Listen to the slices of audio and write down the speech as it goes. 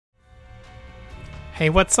Hey,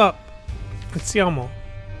 what's up? It's Yumil.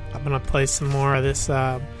 I'm gonna play some more of this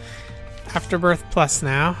Afterbirth Plus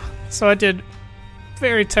now. So I did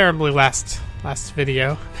very terribly last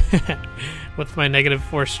video with my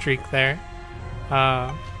 -4 streak there.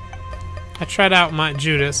 I tried out my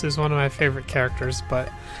Judas, who's one of my favorite characters,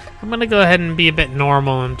 but I'm gonna go ahead and be a bit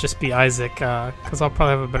normal and just be Isaac, because I'll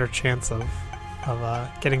probably have a better chance of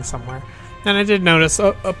getting somewhere. And I did notice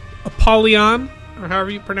Apollyon, or however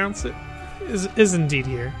you pronounce it, is indeed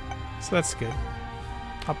here, so that's good.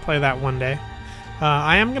 I'll play that one day.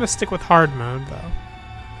 I am gonna stick with hard mode though.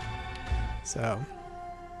 So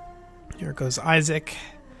here goes Isaac.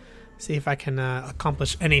 See if I can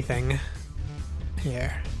accomplish anything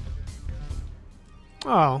here.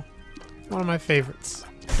 Oh, one of my favorites,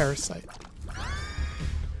 Parasite.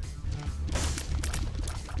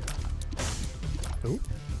 Ooh.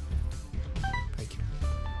 Thank you.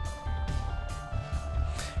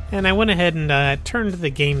 And I went ahead and turned the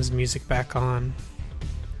game's music back on.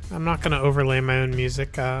 I'm not going to overlay my own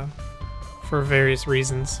music for various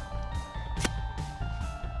reasons.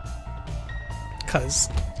 Because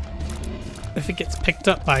if it gets picked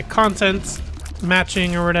up by content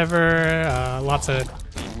matching or whatever, lots of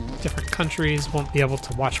different countries won't be able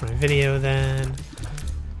to watch my video then.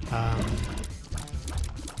 And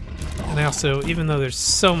I also, even though there's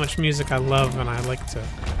so much music I love and I like to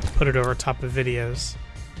put it over top of videos,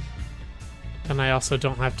 and I also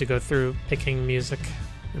don't have to go through picking music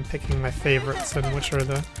and picking my favorites and which are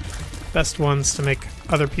the best ones to make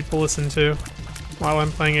other people listen to while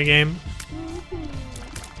I'm playing a game.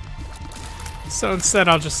 So instead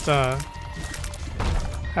I'll just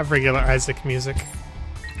have regular Isaac music,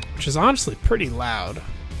 which is honestly pretty loud.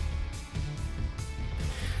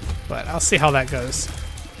 But I'll see how that goes.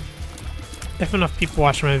 If enough people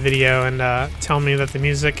watch my video and tell me that the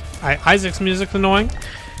music, Isaac's music's annoying,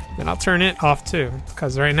 then I'll turn it off too,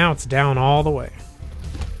 because right now it's down all the way.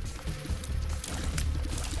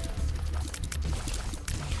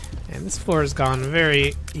 And this floor is gone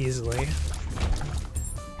very easily.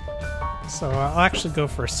 So I'll actually go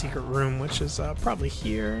for a secret room, which is probably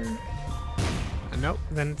here. Nope,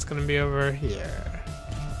 then it's gonna be over here.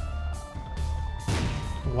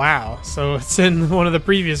 Wow, so it's in one of the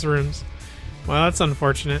previous rooms. Well, that's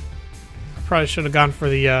unfortunate. I probably should have gone for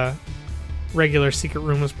the regular secret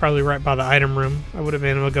room. Was probably right by the item room. I would have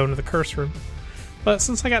been able to go into the curse room. But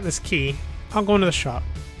since I got this key, I'll go into the shop.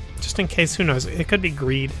 Just in case, who knows, it could be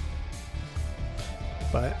greed.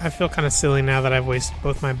 But I feel kind of silly now that I've wasted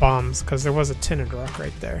both my bombs, because there was a tinted rock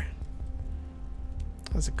right there.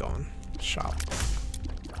 How's it going? Shop.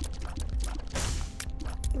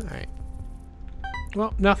 Alright.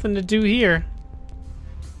 Well, nothing to do here.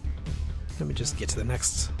 Let me just get to the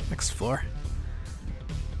next floor.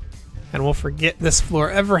 And we'll forget this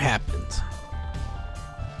floor ever happened.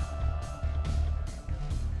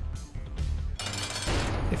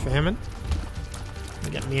 Hey, Famine.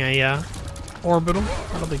 Get me a orbital.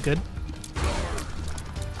 That'll be good.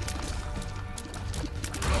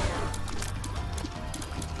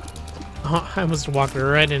 Oh, I almost walked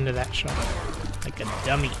right into that shot. Like a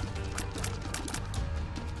dummy.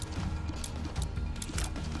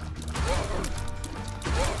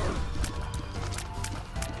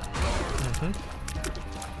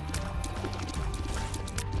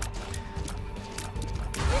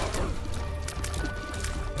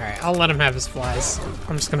 Alright, I'll let him have his flies.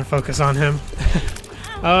 I'm just gonna focus on him.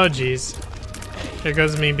 Oh jeez. Here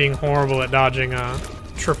goes me being horrible at dodging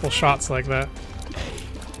triple shots like that.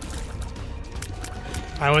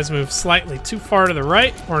 I always move slightly too far to the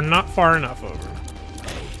right or not far enough over.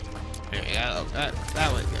 There we go. That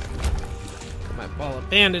went good. Got my ball of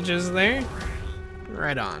bandages there.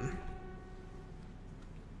 Right on.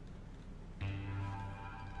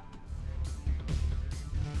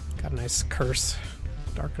 Got a nice curse.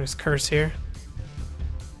 Darkness curse here.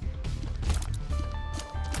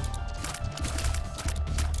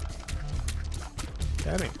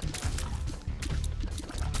 Got him.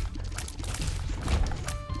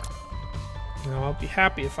 Now I'll be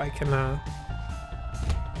happy if I can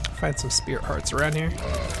find some spirit hearts around here.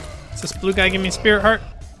 Does this blue guy give me a spirit heart?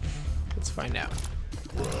 Let's find out.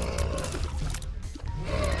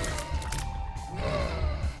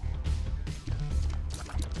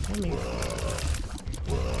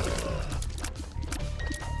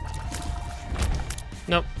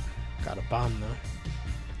 Nope. Got a bomb though.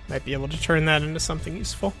 Might be able to turn that into something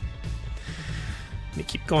useful. Let me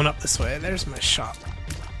keep going up this way. There's my shop.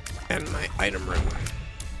 And my item room.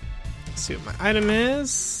 Let's see what my item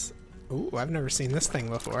is. Ooh, I've never seen this thing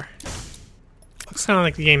before. Looks kind of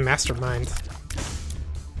like the game Mastermind.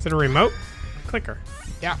 Is it a remote? Clicker.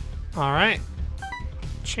 Yeah. Alright.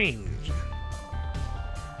 change.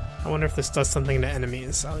 I wonder if this does something to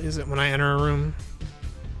enemies. I'll use it when I enter a room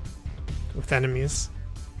with enemies.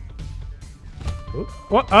 Oop.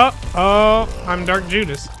 What? Oh, I'm Dark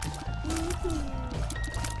Judas.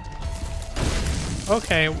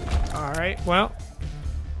 Okay, alright, well,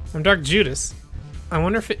 I'm Dark Judas. I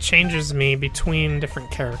wonder if it changes me between different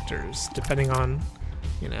characters, depending on,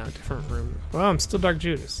 you know, different rooms. Well, I'm still Dark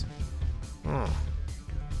Judas. Oh.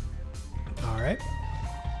 Alright.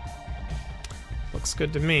 Looks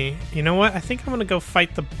good to me. You know what? I think I'm gonna go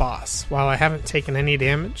fight the boss while I haven't taken any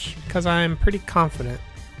damage, because I'm pretty confident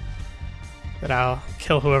that I'll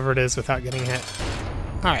kill whoever it is without getting hit.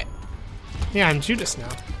 Alright. Yeah, I'm Judas now.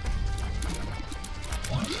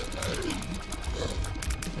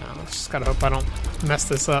 No, just gotta hope I don't mess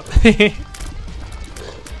this up.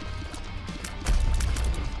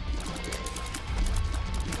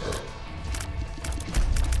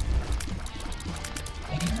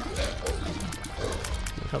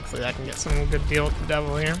 Hopefully I can get some good deal with the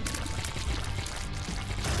devil here.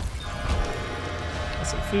 Got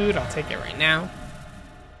some food, I'll take it right now.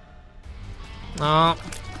 Oh.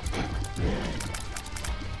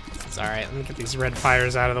 It's alright, let me get these red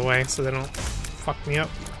fires out of the way so they don't fuck me up.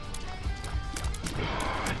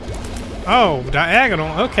 Oh,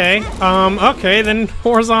 diagonal, okay. Okay, then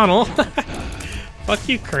horizontal. Fuck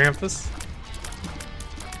you, Krampus.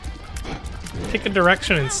 Pick a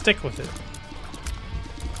direction and stick with it.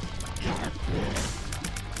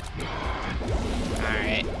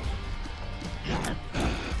 Alright.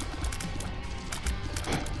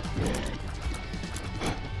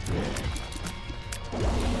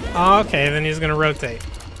 Okay, then he's gonna rotate.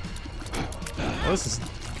 Well, this is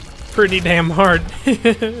pretty damn hard,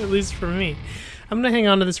 at least for me. I'm gonna hang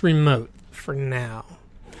on to this remote for now,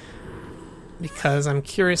 because I'm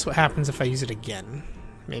curious what happens if I use it again.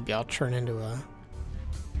 Maybe I'll turn into a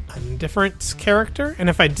different character, and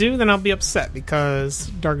if I do, then I'll be upset because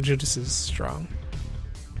Dark Judas is strong.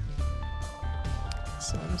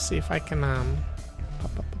 So let me see if I can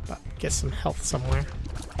get some health somewhere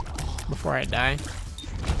before I die.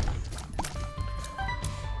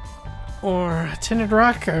 Or a tinted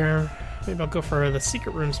rock, or maybe I'll go for the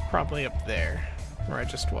secret room's probably up there, where I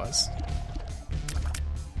just was.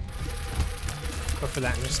 Go for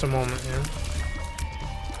that in just a moment here.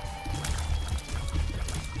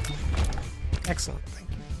 Excellent, thank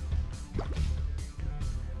you.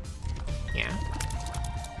 Yeah.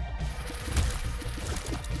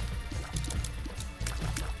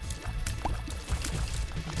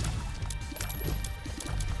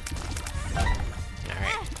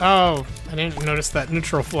 Oh, I didn't notice that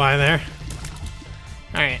neutral fly there.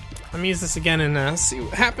 Alright, let me use this again and see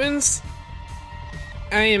what happens.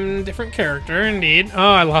 I am a different character, indeed.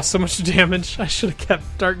 Oh, I lost so much damage. I should have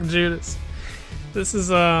kept Dark Judas. This is,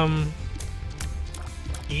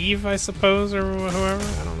 Eve, I suppose, or whoever?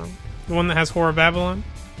 I don't know. The one that has Horror Babylon?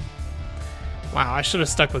 Wow, I should have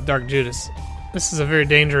stuck with Dark Judas. This is a very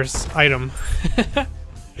dangerous item.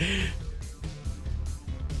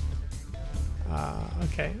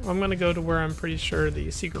 Okay, well, I'm gonna go to where I'm pretty sure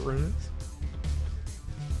the secret room is.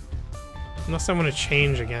 Unless I want to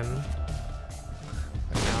change again.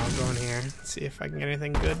 But now I'll go in here and see if I can get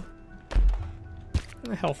anything good.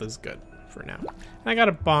 My health is good for now. And I got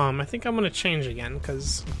a bomb. I think I'm gonna change again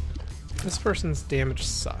because this person's damage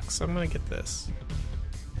sucks. So I'm gonna get this.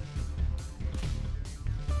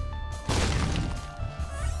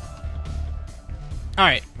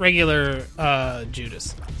 Alright, regular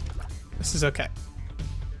Judas. This is okay.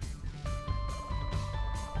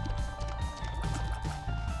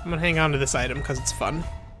 I'm gonna hang on to this item because it's fun.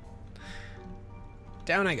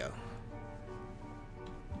 Down I go.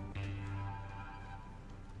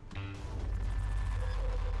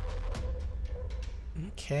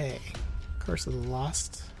 Okay. Curse of the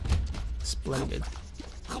Lost. Splendid.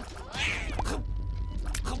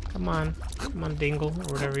 Come on. Come on, Dingle,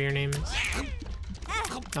 or whatever your name is.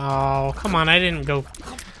 Oh, come on, I didn't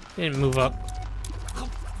move up.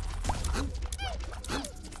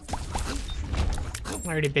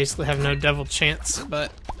 I already basically have no devil chance,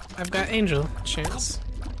 but I've got angel chance.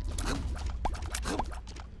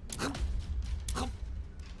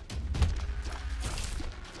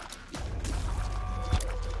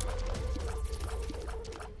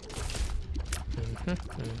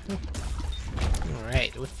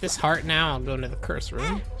 Alright, with this heart now, I'll go into the curse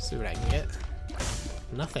room, see what I can get.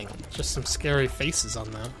 Nothing, just some scary faces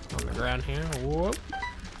on the ground here. Whoop.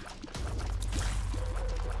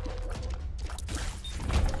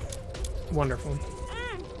 Wonderful.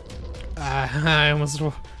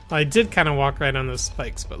 I did kind of walk right on those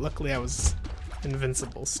spikes, but luckily I was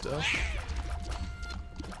invincible still.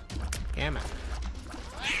 Damn it.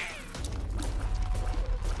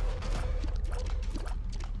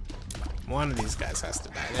 One of these guys has to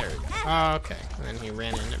die. There we go. Oh, okay. And then he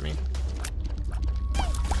ran into me.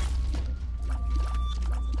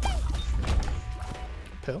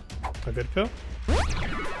 Pill? A good pill?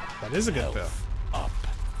 That is a good pill. Up.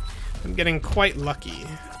 I'm getting quite lucky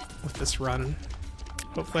with this run.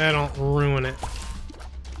 Hopefully I don't ruin it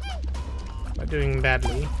by doing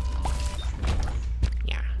badly.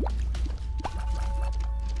 Yeah.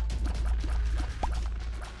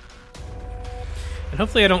 And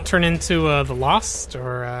hopefully I don't turn into the Lost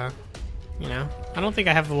or, you know. I don't think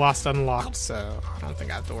I have the Lost unlocked, so I don't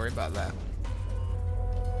think I have to worry about that.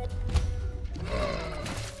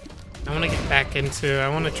 I want to get back into, I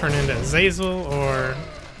want to turn into Azazel or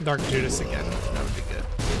Dark Judas again. That would be good.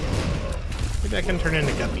 Maybe I can turn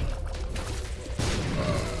into Guppy.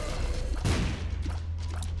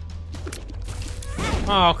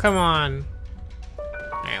 Oh, come on.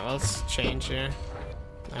 Alright, well, let's change here.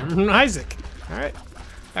 I'm Isaac. Alright,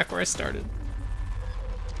 back where I started.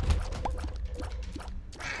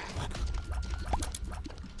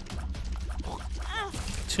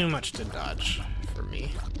 Too much to dodge for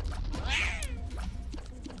me.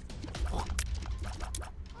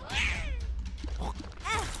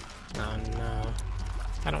 Oh no.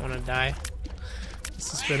 I don't want to die. This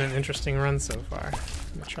has been an interesting run so far.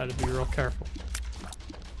 I'm gonna try to be real careful.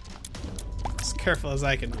 As careful as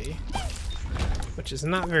I can be. Which is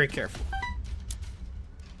not very careful.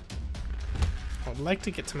 I would like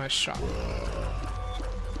to get to my shop.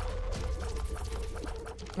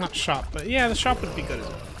 Not shop, but yeah, the shop would be good as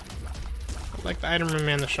well. I'd like the item room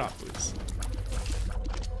and the shop, please.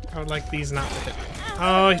 I would like these not to hit me.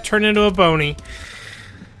 Oh, he turned into a bony.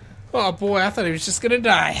 Oh boy, I thought he was just gonna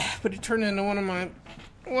die, but he turned into one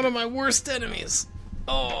of my worst enemies.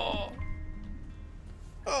 Oh,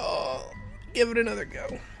 give it another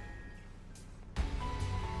go.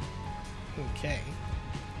 Okay.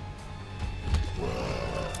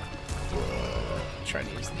 Try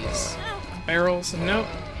to use these barrels. Nope.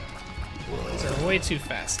 These are way too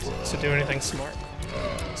fast to do anything smart.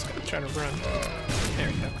 Just gotta try to run. There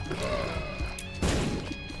we go.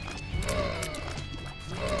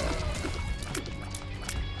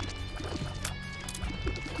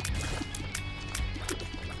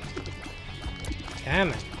 Damn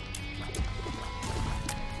it.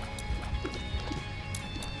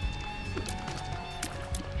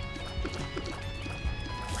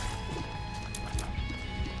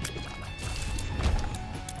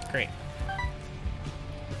 Great.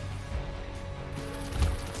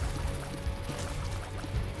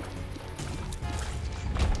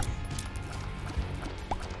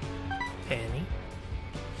 Penny.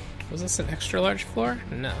 Was this an extra large floor?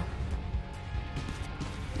 No.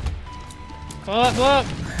 Blow up, blow up!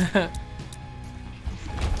 Alright,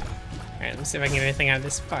 let me see if I can get anything out of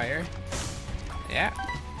this fire. Yeah.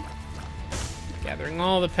 Gathering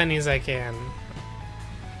all the pennies I can.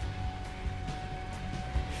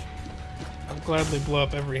 I'll gladly blow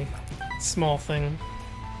up every small thing.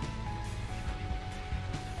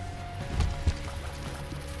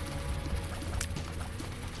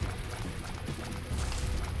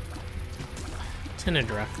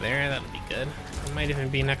 Tinadruck there, that'll be good. It might even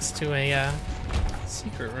be next to a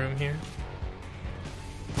secret room here.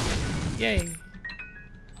 Yay!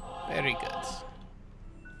 Very good.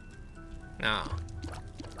 Now,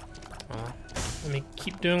 well, let me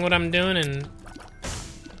keep doing what I'm doing and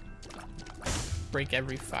break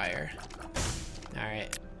every fire.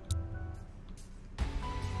 Alright.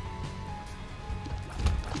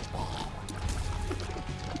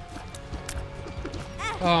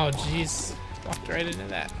 Oh, jeez. Walked right into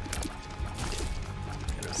that.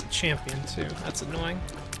 And it was a champion, too. That's annoying.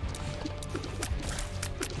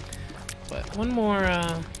 But one more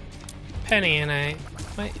penny and I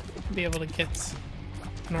might be able to get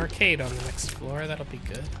an arcade on the next floor. That'll be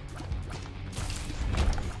good.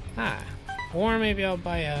 Ah. Or maybe I'll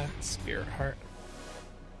buy a spirit heart.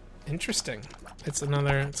 Interesting. It's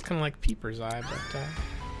another, it's kind of like Peeper's Eye, but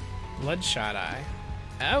Bloodshot Eye.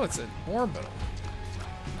 Oh, it's an orbital.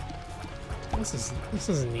 This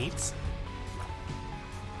is neat.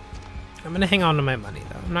 I'm gonna hang on to my money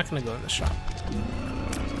though. I'm not gonna go in the shop.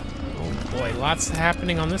 Oh boy, lots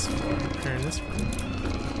happening on this floor, or in this room.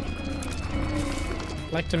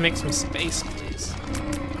 I'd like to make some space, please.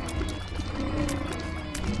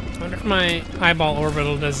 I wonder if my eyeball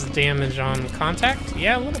orbital does damage on contact?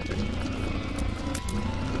 Yeah, a little bit.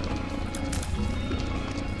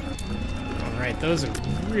 Alright, those are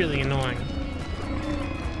really annoying.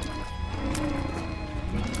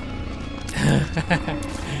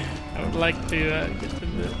 I would like to get to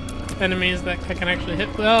the enemies that I can actually hit.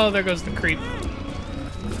 Oh, there goes the creep.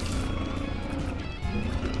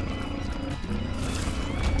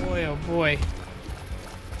 Boy, oh boy.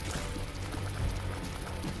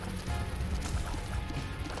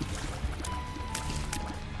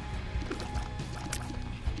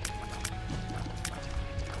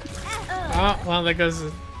 Oh, well, there goes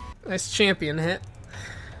a nice champion hit.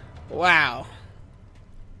 Wow.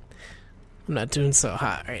 I'm not doing so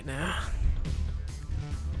hot right now.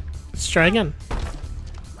 Let's try again.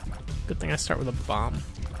 Good thing I start with a bomb.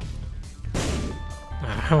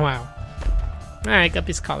 Oh, wow. Alright,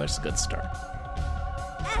 Guppy's Collar's a good start.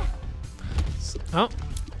 So, oh.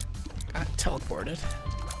 Got teleported.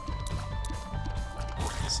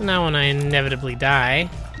 So now when I inevitably die,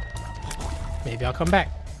 maybe I'll come back.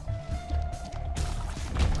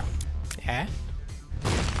 Yeah?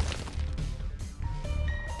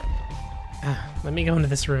 Let me go into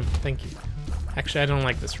this room. Thank you. Actually, I don't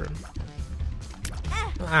like this room.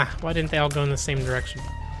 Ah, why didn't they all go in the same direction?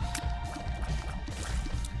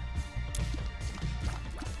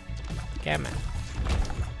 Gamma.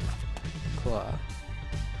 Claw.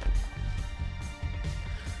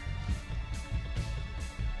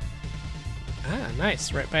 Ah,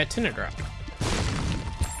 nice. Right by a tinder drop.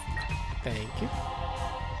 Thank you.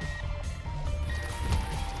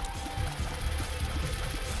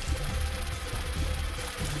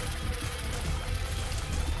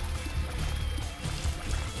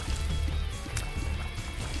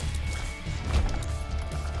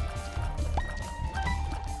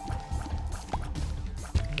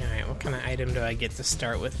 What kind of item do I get to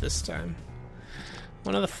start with this time?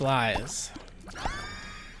 One of the flies.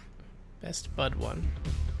 Best bud one.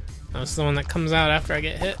 That's the one that comes out after I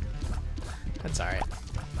get hit. That's alright.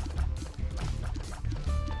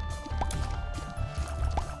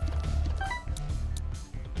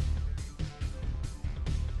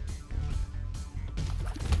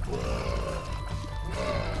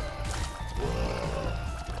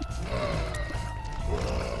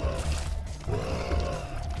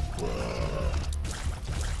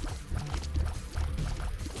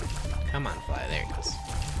 Come on, fly. There it goes.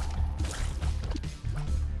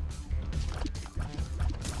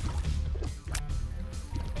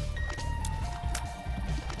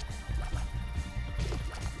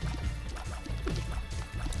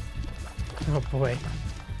 Oh boy.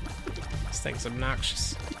 This thing's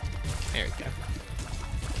obnoxious. There we go.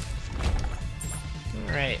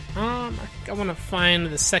 Alright, I think I want to find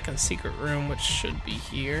the second secret room, which should be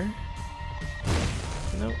here.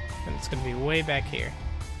 Nope, and it's going to be way back here.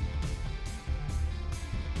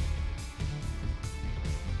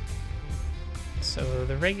 So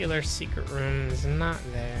the regular secret room is not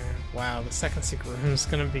there. Wow, the second secret room is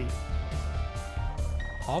going to be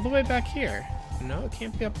all the way back here. No, it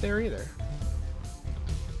can't be up there either.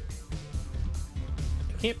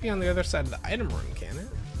 It can't be on the other side of the item room, can it?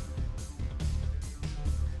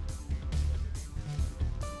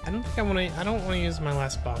 I don't think I want to. I don't want to use my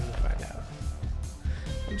last bomb to find out.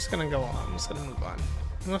 I'm just gonna go on. I'm just gonna move on.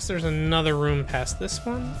 Unless there's another room past this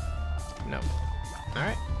one. Nope. All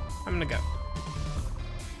right, I'm gonna go.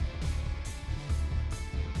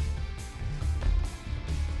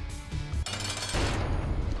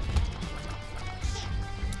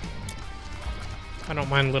 I don't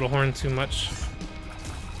mind Little Horn too much.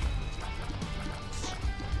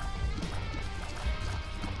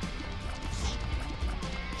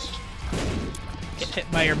 Get hit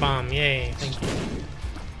by your bomb. Yay, thank you.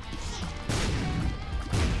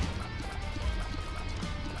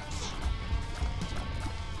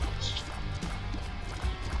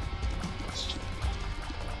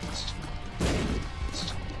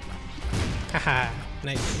 Haha,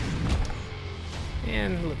 nice.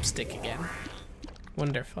 And lipstick again.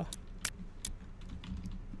 Wonderful.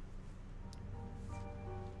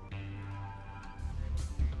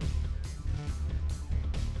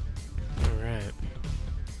 All right.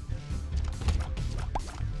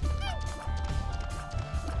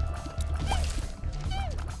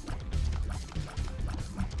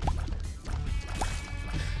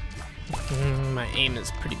 My aim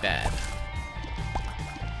is pretty bad.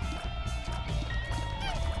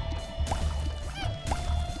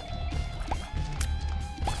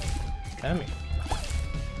 Come here.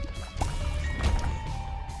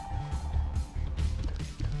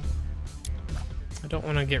 I don't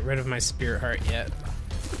want to get rid of my spirit heart yet.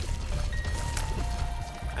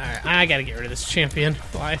 Alright, I gotta get rid of this champion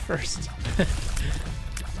fly first.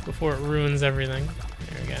 Before it ruins everything.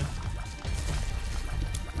 There we go.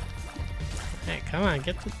 Alright, come on,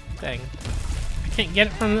 get the thing. I can't get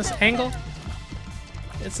it from this angle?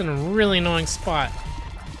 It's in a really annoying spot.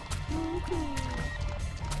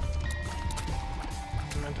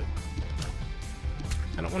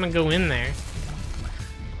 I don't want to go in there.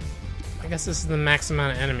 I guess this is the max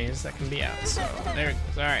amount of enemies that can be out, so there it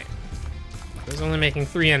goes. Alright. I was only making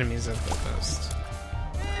 3 enemies at the most.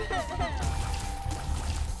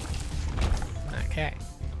 Okay.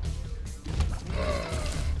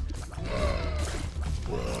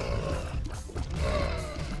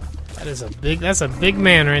 That's a big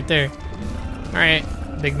man right there. Alright,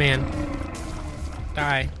 big man.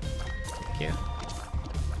 Die. Thank you.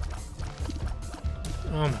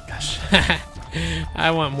 Oh my gosh.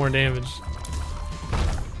 I want more damage.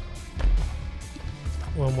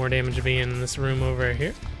 Well, more damage to be in this room over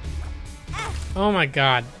here. Oh my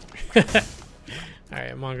god.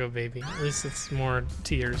 Alright, Mongo baby. At least it's more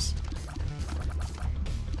tears.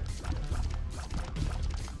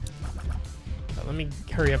 But let me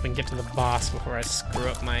hurry up and get to the boss before I screw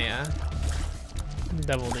up my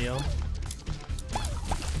double deal.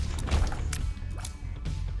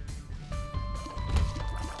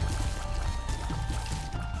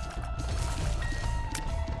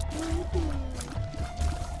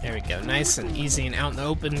 There we go, nice and easy and out in the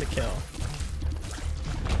open to kill.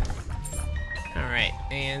 Alright,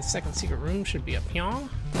 and second secret room should be up here.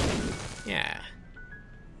 Yeah.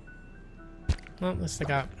 Well, at least I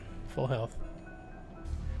got full health.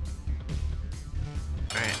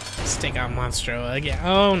 Alright, let's take on Monstro again.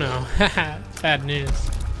 Oh no, bad news.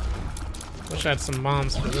 Wish I had some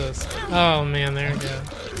bombs for this. Oh man, there we go.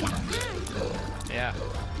 Yeah.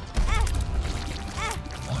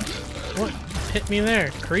 What? Hit me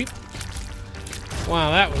there, creep.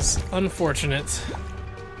 Wow, that was unfortunate.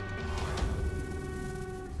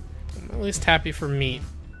 I'm at least happy for meat.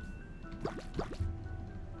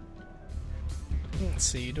 Let's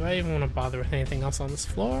see, do I even want to bother with anything else on this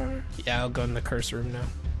floor? Yeah, I'll go in the curse room now.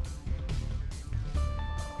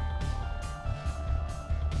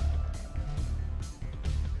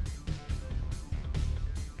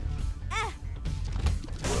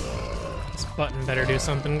 This button better do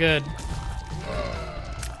something good.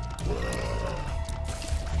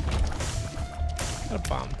 Got a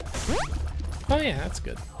bomb. Oh yeah, that's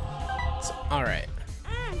good. Alright.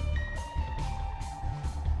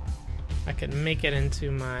 I can make it into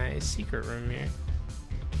my secret room here.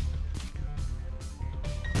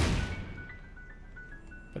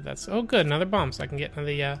 But that's... oh good, another bomb, so I can get into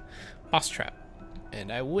the boss trap.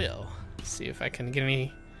 And I will. See if I can get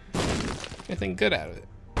anything good out of it.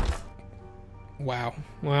 Wow.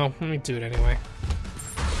 Well, let me do it anyway.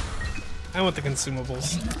 I want the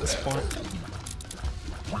consumables at this point.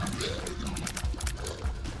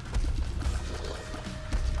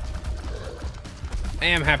 I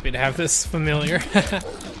am happy to have this familiar.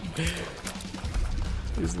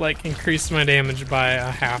 He's like increased my damage by a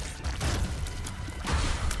half.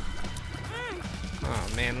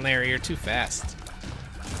 Oh man, Larry, you're too fast.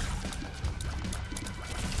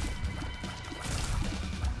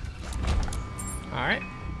 Alright.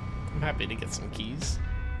 I'm happy to get some keys.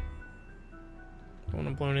 I want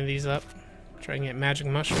to blow any of these up. Try and get magic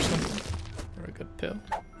mush or something. Or a good pill.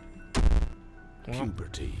 Well,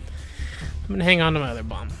 Puberty. I'm gonna hang on to my other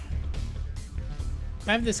bomb.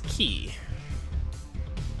 I have this key.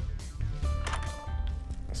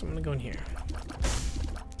 So I'm gonna go in here.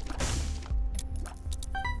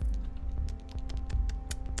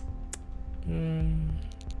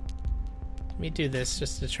 Let me do this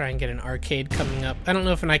just to try and get an arcade coming up. I don't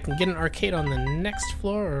know if I can get an arcade on the next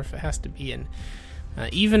floor or if it has to be an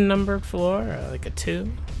even numbered floor, like a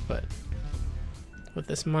 2, but with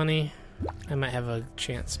this money I might have a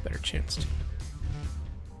better chance to.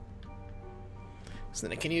 So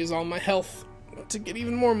then I can use all my health to get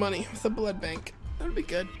even more money with the blood bank. That would be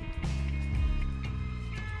good.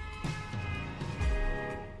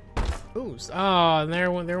 Ooh,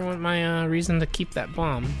 there went my reason to keep that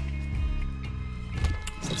bomb.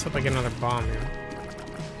 So let's hope I get another bomb here.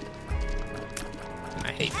 And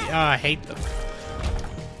I hate them.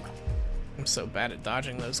 I'm so bad at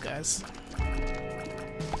dodging those guys.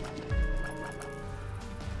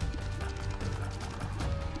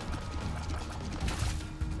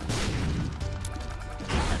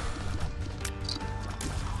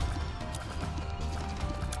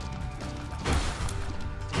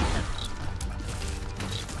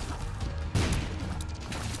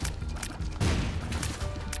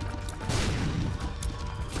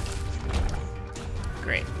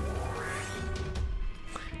 Great.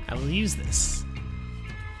 I will use this.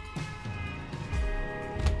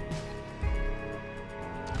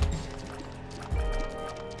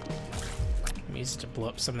 I'm used to blow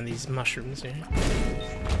up some of these mushrooms here.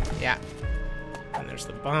 Yeah. And there's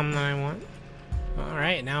the bomb that I want.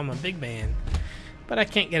 Alright, now I'm a big man. But I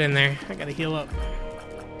can't get in there. I gotta heal up.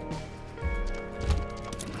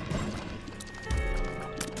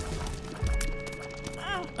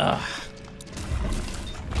 Ugh.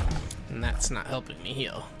 And that's not helping me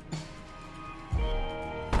heal.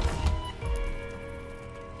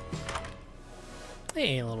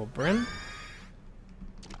 Hey, little Brim.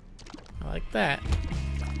 I like that.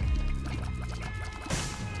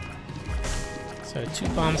 So 2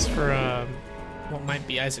 bombs for what might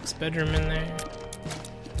be Isaac's bedroom in there.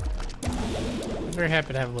 I'm very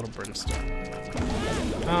happy to have a little brimstone.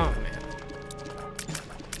 Oh man.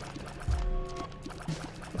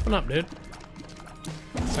 Open up, dude.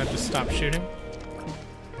 So I just stop shooting.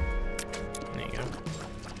 There you go.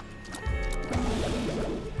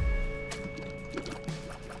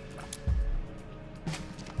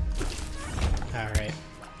 Alright.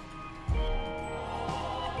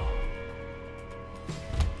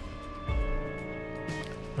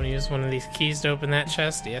 Want to use one of these keys to open that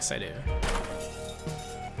chest? Yes, I do.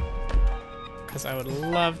 Because I would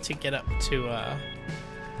love to get up to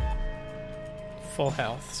full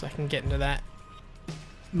health so I can get into that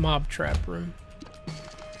mob trap room.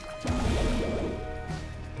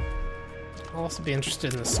 I'll also be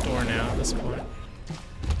interested in the store now at this point.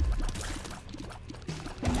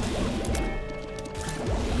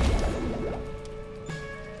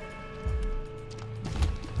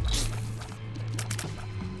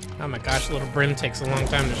 Oh my gosh, little Brim takes a long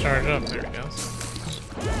time to charge up. There it goes.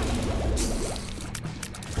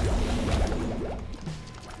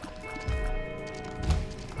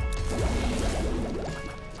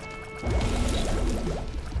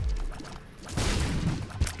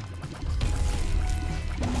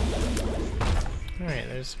 Alright,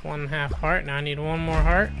 there's 1/2 heart. Now I need 1 more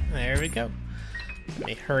heart. There we go. Let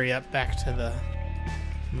me hurry up back to the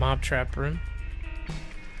mob trap room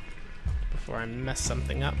before I mess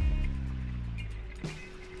something up.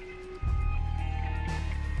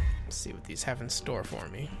 Let's see what these have in store for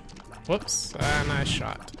me. Whoops, nice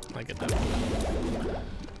shot. Like a devil.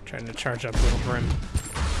 Trying to charge up little Brim.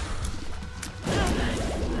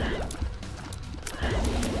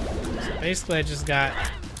 So basically I just got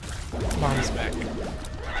bombs back.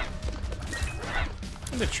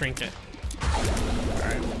 And a trinket.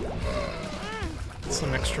 Alright. Get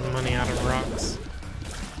some extra money out of rocks.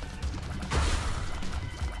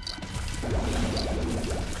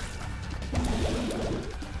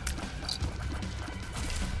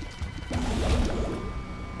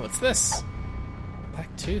 What's this?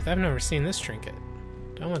 Black tooth? I've never seen this trinket.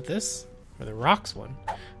 Do I want this? Or the rocks one?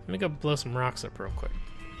 Let me go blow some rocks up real quick.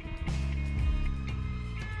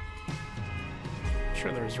 I'm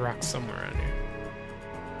sure there's rocks somewhere around here.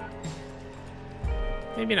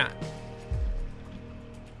 Maybe not.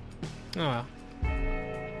 Oh well.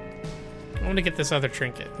 I want to get this other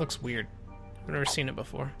trinket. It looks weird. I've never seen it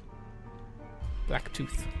before. Black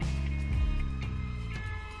tooth.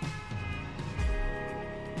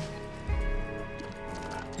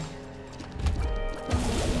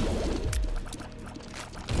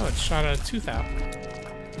 Oh, it shot a tooth out.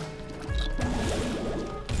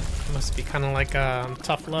 It must be kind of like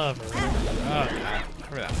tough love or whatever. Oh god,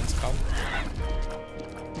 whatever that one's called.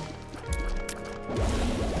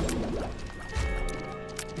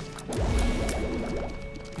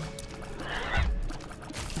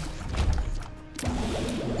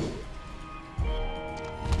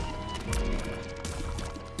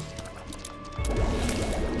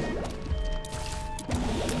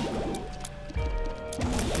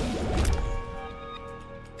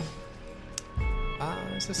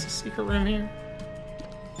 Is this a secret room here?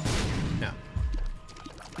 No.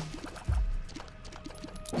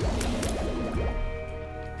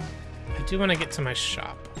 I do want to get to my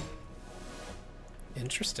shop.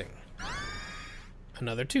 Interesting.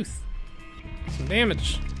 Another tooth. Some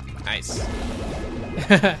damage. Nice.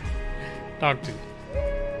 Dog tooth.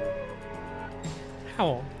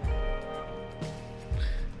 Howl.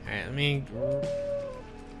 Alright, let me...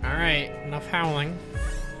 Alright, enough howling.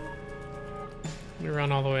 Let me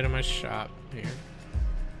run all the way to my shop here.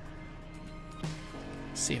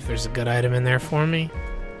 See if there's a good item in there for me.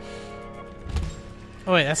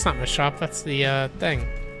 Oh wait, that's not my shop, that's the thing.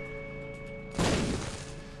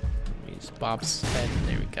 Use Bob's head,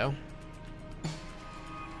 there we go.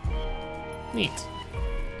 Neat.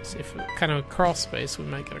 See if what kind of crawl space we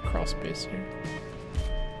might get a crawl space here.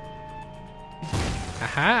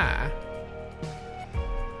 Aha!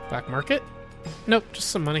 Black market? Nope,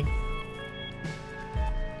 just some money.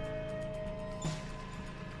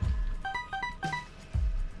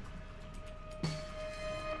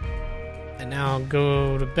 And now I'll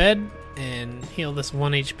go to bed and heal this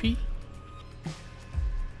 1 HP.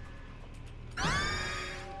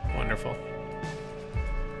 Wonderful.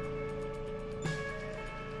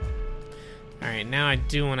 Alright, now I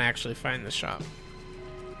do want to actually find the shop.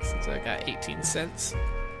 So I got 18 cents.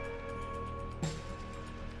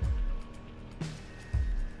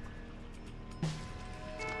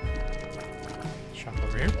 Shop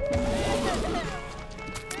over here.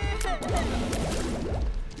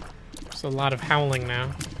 There's a lot of howling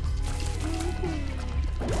now.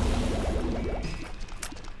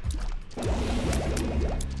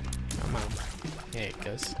 Come on. There it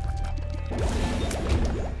goes.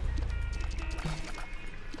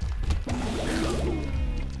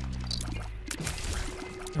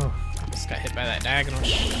 Oh, just got hit by that diagonal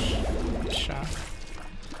shot.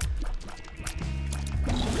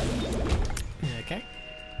 Okay.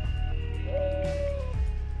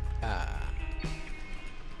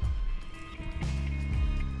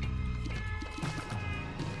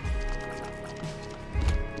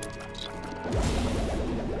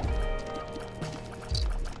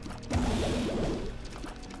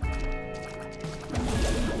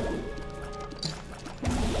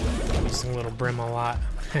 Using little brim a lot.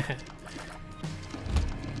 Good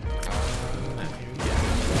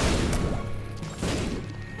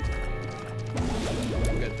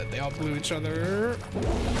that they all blew each other.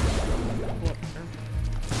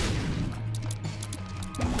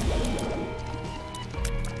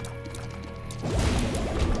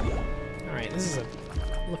 Alright, this is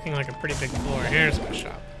looking like a pretty big floor. Here's my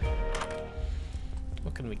shop.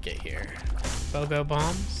 What can we get here? BOGO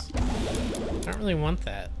bombs? I don't really want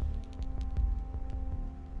that.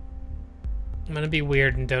 I'm gonna be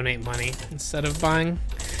weird and donate money instead of buying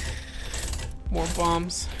more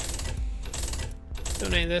bombs.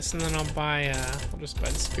 Donate this and then I'll buy, I'll just buy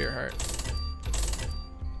the Spear Heart.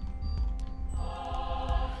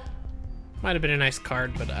 Might have been a nice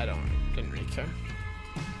card, but didn't really care.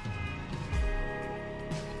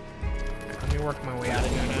 Let me work my way out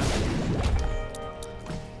of here now.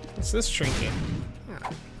 What's this trinket?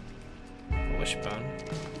 Ah, a wishbone.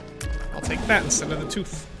 I'll take that instead of the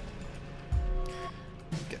tooth.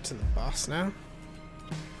 Get to the boss now.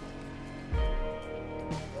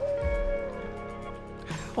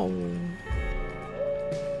 How?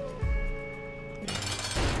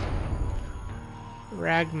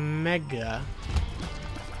 Ragmega.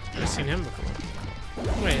 Never seen him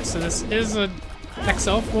before. Wait, so this is a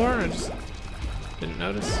XL floor? I just didn't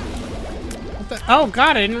notice. What the? Oh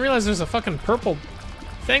god, I didn't realize there's a fucking purple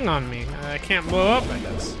thing on me. I can't blow up, I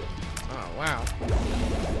guess. Oh wow.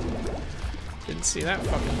 Didn't see that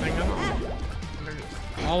fucking thing at all. They're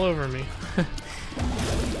just all over me.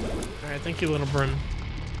 Alright, thank you, little brim.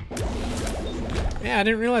 Yeah, I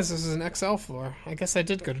didn't realize this was an XL floor. I guess I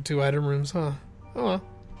did go to 2 item rooms, huh? Oh well.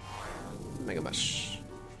 Mega Mush.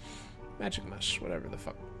 Magic Mush, whatever the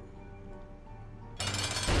fuck.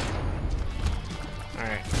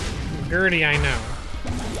 Alright. Gertie, I know.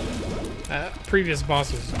 That previous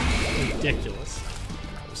boss was ridiculous.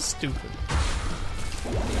 It was stupid.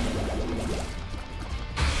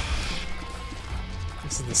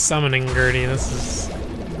 This is the summoning Gertie. This is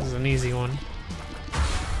an easy one.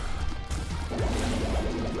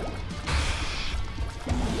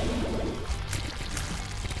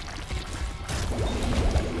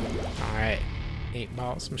 Alright. 8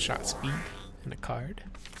 balls, some shot speed, and a card.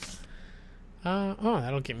 Oh,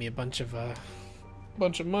 that'll get me a bunch of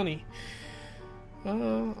money.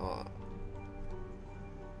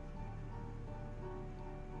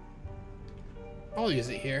 I'll use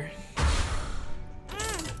it here.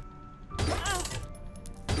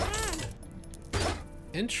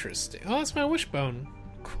 Interesting. Oh, that's my wishbone.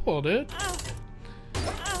 Cool, dude.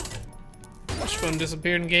 Wishbone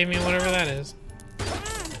disappeared and gave me whatever that is.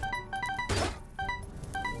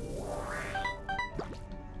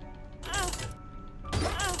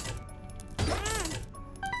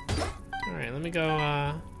 Alright, let me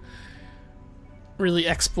go really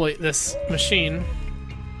exploit this machine.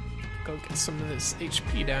 Go get some of this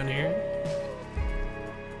HP down here.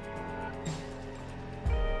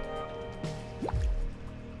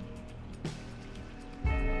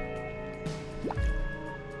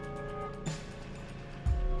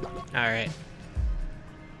 Alright.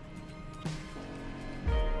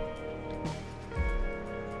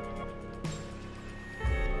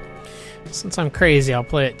 Since I'm crazy, I'll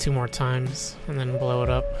play it 2 more times and then blow it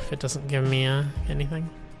up if it doesn't give me anything.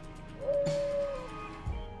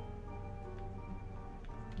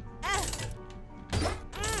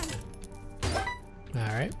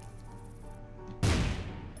 Alright.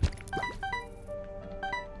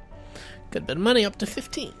 Good bit of money, up to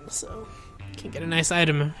 15, so can get a nice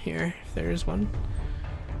item here if there is one.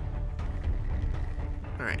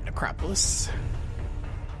 Alright, Necropolis.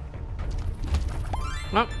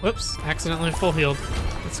 Oh, whoops, accidentally full healed.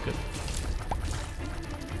 That's good.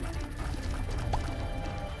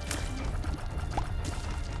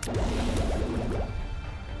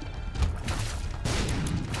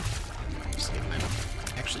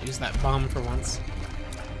 actually use that bomb for once.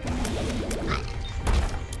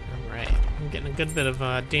 Alright, I'm getting a good bit of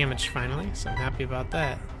damage finally, so I'm happy about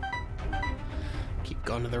that. Keep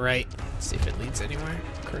going to the right, see if it leads anywhere.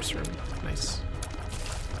 Curse room, nice.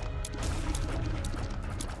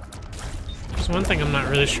 There's one thing I'm not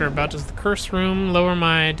really sure about. Does the curse room lower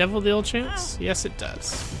my devil deal chance? Yes, it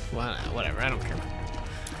does. Well, whatever, I don't care.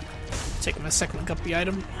 Take my second guppy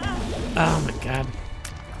item. Oh my god.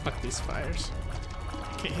 Fuck these fires.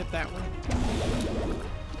 Can't hit that one.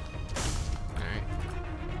 Alright.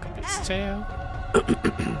 Guppy's tail.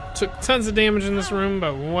 Took tons of damage in this room,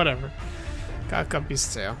 but whatever. Got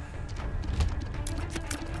Guppy's tail.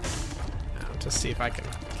 Now, just see if I can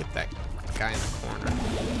get that guy in the corner.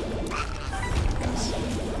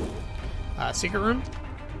 Secret room?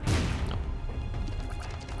 No.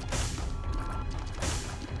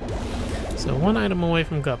 So one item away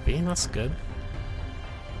from Guppy, that's good.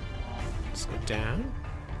 Let's go down.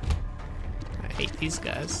 I hate these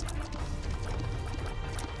guys.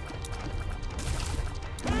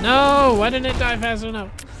 No! Why didn't it die fast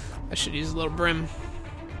enough? I should use a little brim.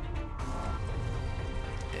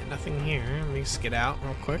 Yeah, nothing here. Let me just get out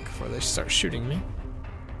real quick before they start shooting me.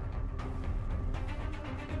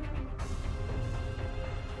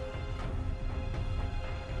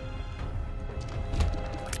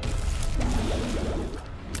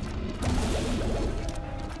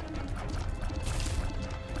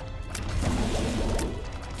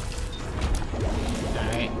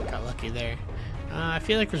 There. I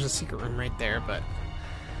feel like there's a secret room right there, but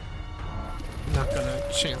I'm not gonna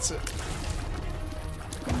chance it.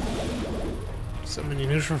 So many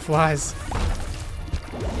neutral flies.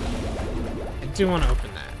 I do want to open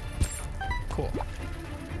that. Cool.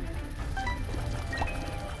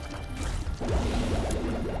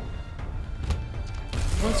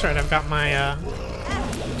 Oh, that's right, I've got my, oh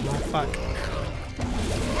fuck.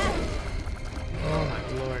 Oh my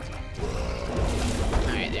lord.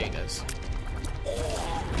 Alright, there he goes.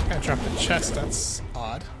 I dropped a chest, that's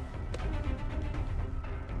odd.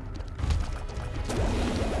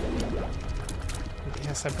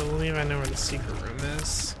 Yes, I believe I know where the secret room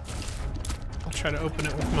is. I'll try to open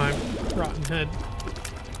it with my rotten head.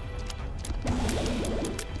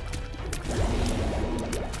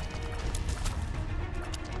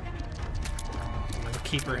 My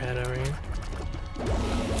keeper head over here.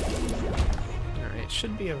 Alright, it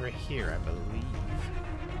should be over here, I believe.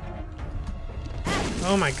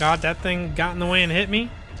 Oh my god, that thing got in the way and hit me.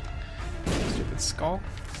 Stupid skull.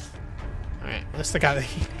 Alright, at least I got a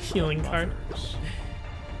healing card.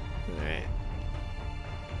 Alright.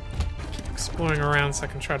 Keep exploring around so I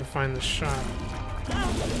can try to find the shop.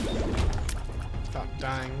 Without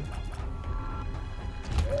dying.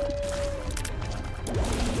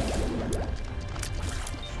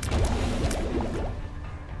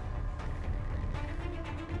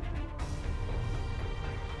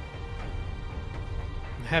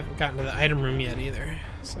 I haven't gotten to the item room yet either,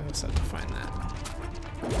 so I just have to find that.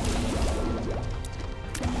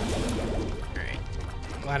 Alright.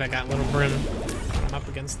 Glad I got little brim when I'm up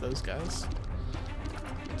against those guys.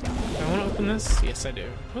 Do I want to open this? Yes, I do.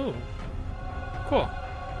 Ooh. Cool.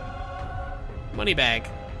 Money bag.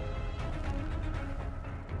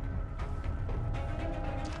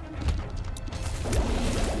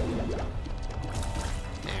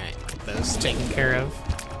 Alright, get those taken care of.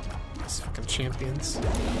 Fucking champions.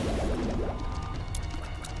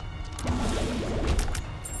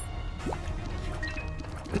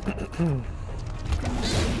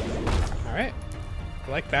 Alright. I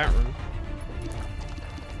like that room.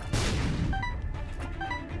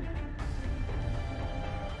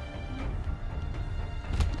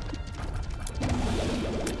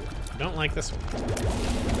 I don't like this one.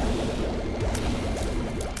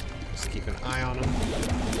 Just keep an eye on them.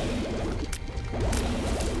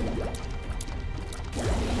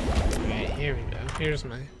 Here we go. Here's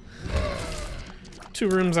my 2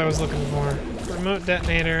 rooms I was looking for. Remote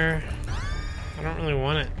detonator. I don't really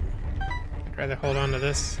want it. I'd rather hold on to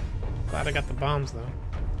this. Glad I got the bombs though.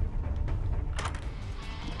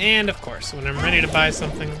 And of course, when I'm ready to buy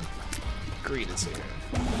something, greed is here.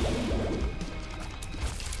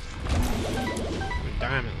 A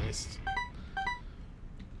dime at least.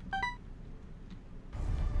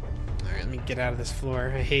 Alright, let me get out of this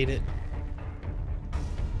floor. I hate it.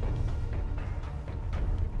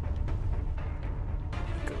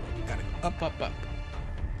 Up, up, up.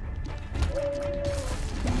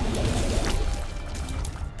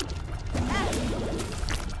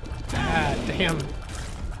 Ah, damn.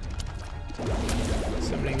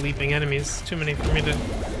 So many leaping enemies. Too many for me to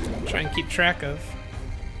try and keep track of.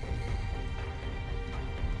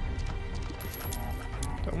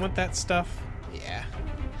 Do want that stuff? Yeah.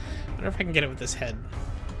 I wonder if I can get it with this head.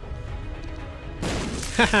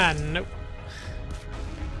 Haha, nope.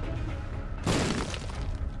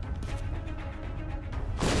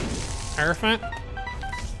 Hierophant?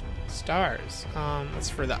 Stars. That's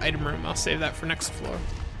for the item room. I'll save that for next floor.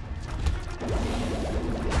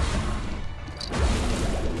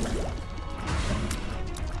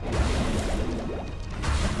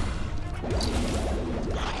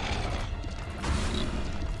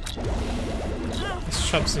 This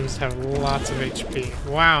chub seems to have lots of HP.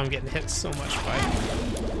 Wow, I'm getting hit so much by it.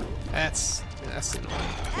 That's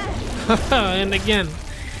annoying. And again,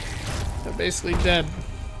 I'm basically dead.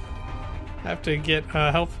 I have to get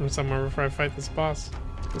help from somewhere before I fight this boss.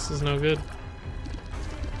 This is no good.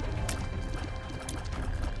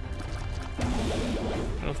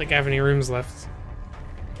 I don't think I have any rooms left.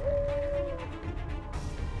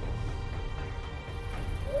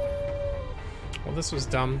 Well, this was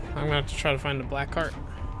dumb. I'm gonna have to try to find a black heart.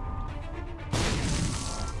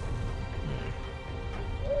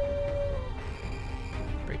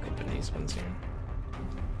 Break open these ones here.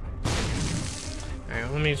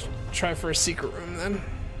 Alright, let me try for a secret room then.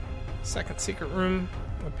 Second secret room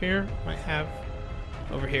up here. Might have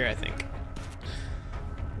over here, I think.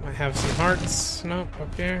 Might have some hearts. Nope,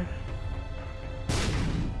 up here.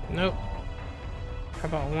 Nope. How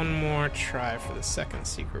about one more try for the second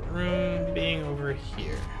secret room being over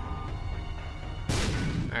here?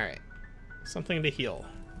 Alright. Something to heal.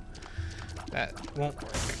 That won't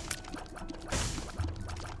work.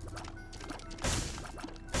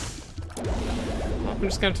 Well, I'm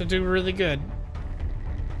just going to have to do really good.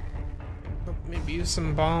 Maybe use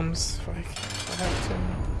some bombs if I have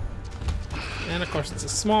to. And of course it's a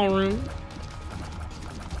small room.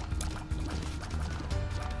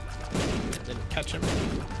 Didn't catch him.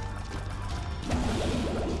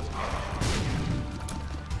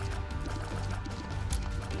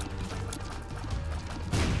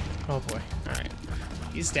 Oh boy. Alright.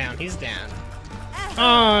 He's down, he's down.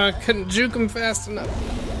 Oh, I couldn't juke him fast enough.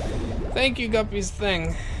 Thank you, Guppy's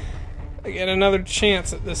thing. I get another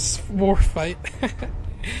chance at this war fight.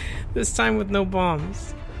 This time with no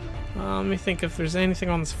bombs. Let me think if there's anything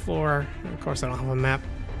on this floor. Of course I don't have a map.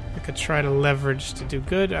 I could try to leverage to do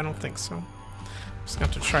good. I don't think so. I'm just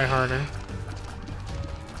gonna have to try harder.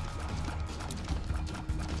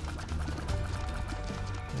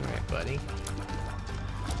 Alright, buddy.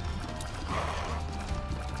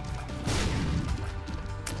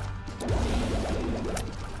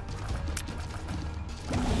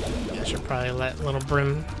 I should probably let Little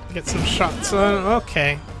Brim get some shots on.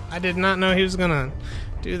 Okay. I did not know he was gonna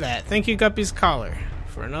do that. Thank you, Guppy's collar,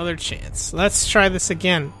 for another chance. Let's try this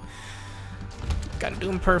again. Gotta do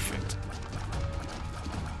him perfect.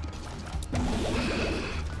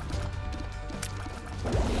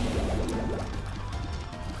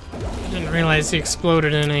 Didn't realize he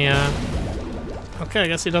exploded in a, Okay, I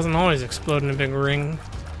guess he doesn't always explode in a big ring.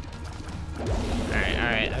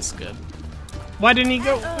 Alright, that's good. Why didn't he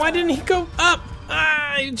go? Why didn't he go up?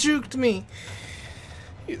 Ah, he juked me.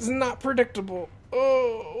 He's not predictable.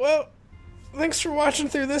 Oh, well, thanks for watching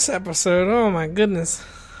through this episode. Oh my goodness.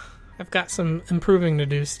 I've got some improving to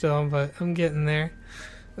do still, but I'm getting there.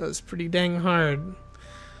 That was pretty dang hard.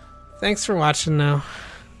 Thanks for watching now.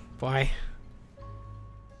 Bye.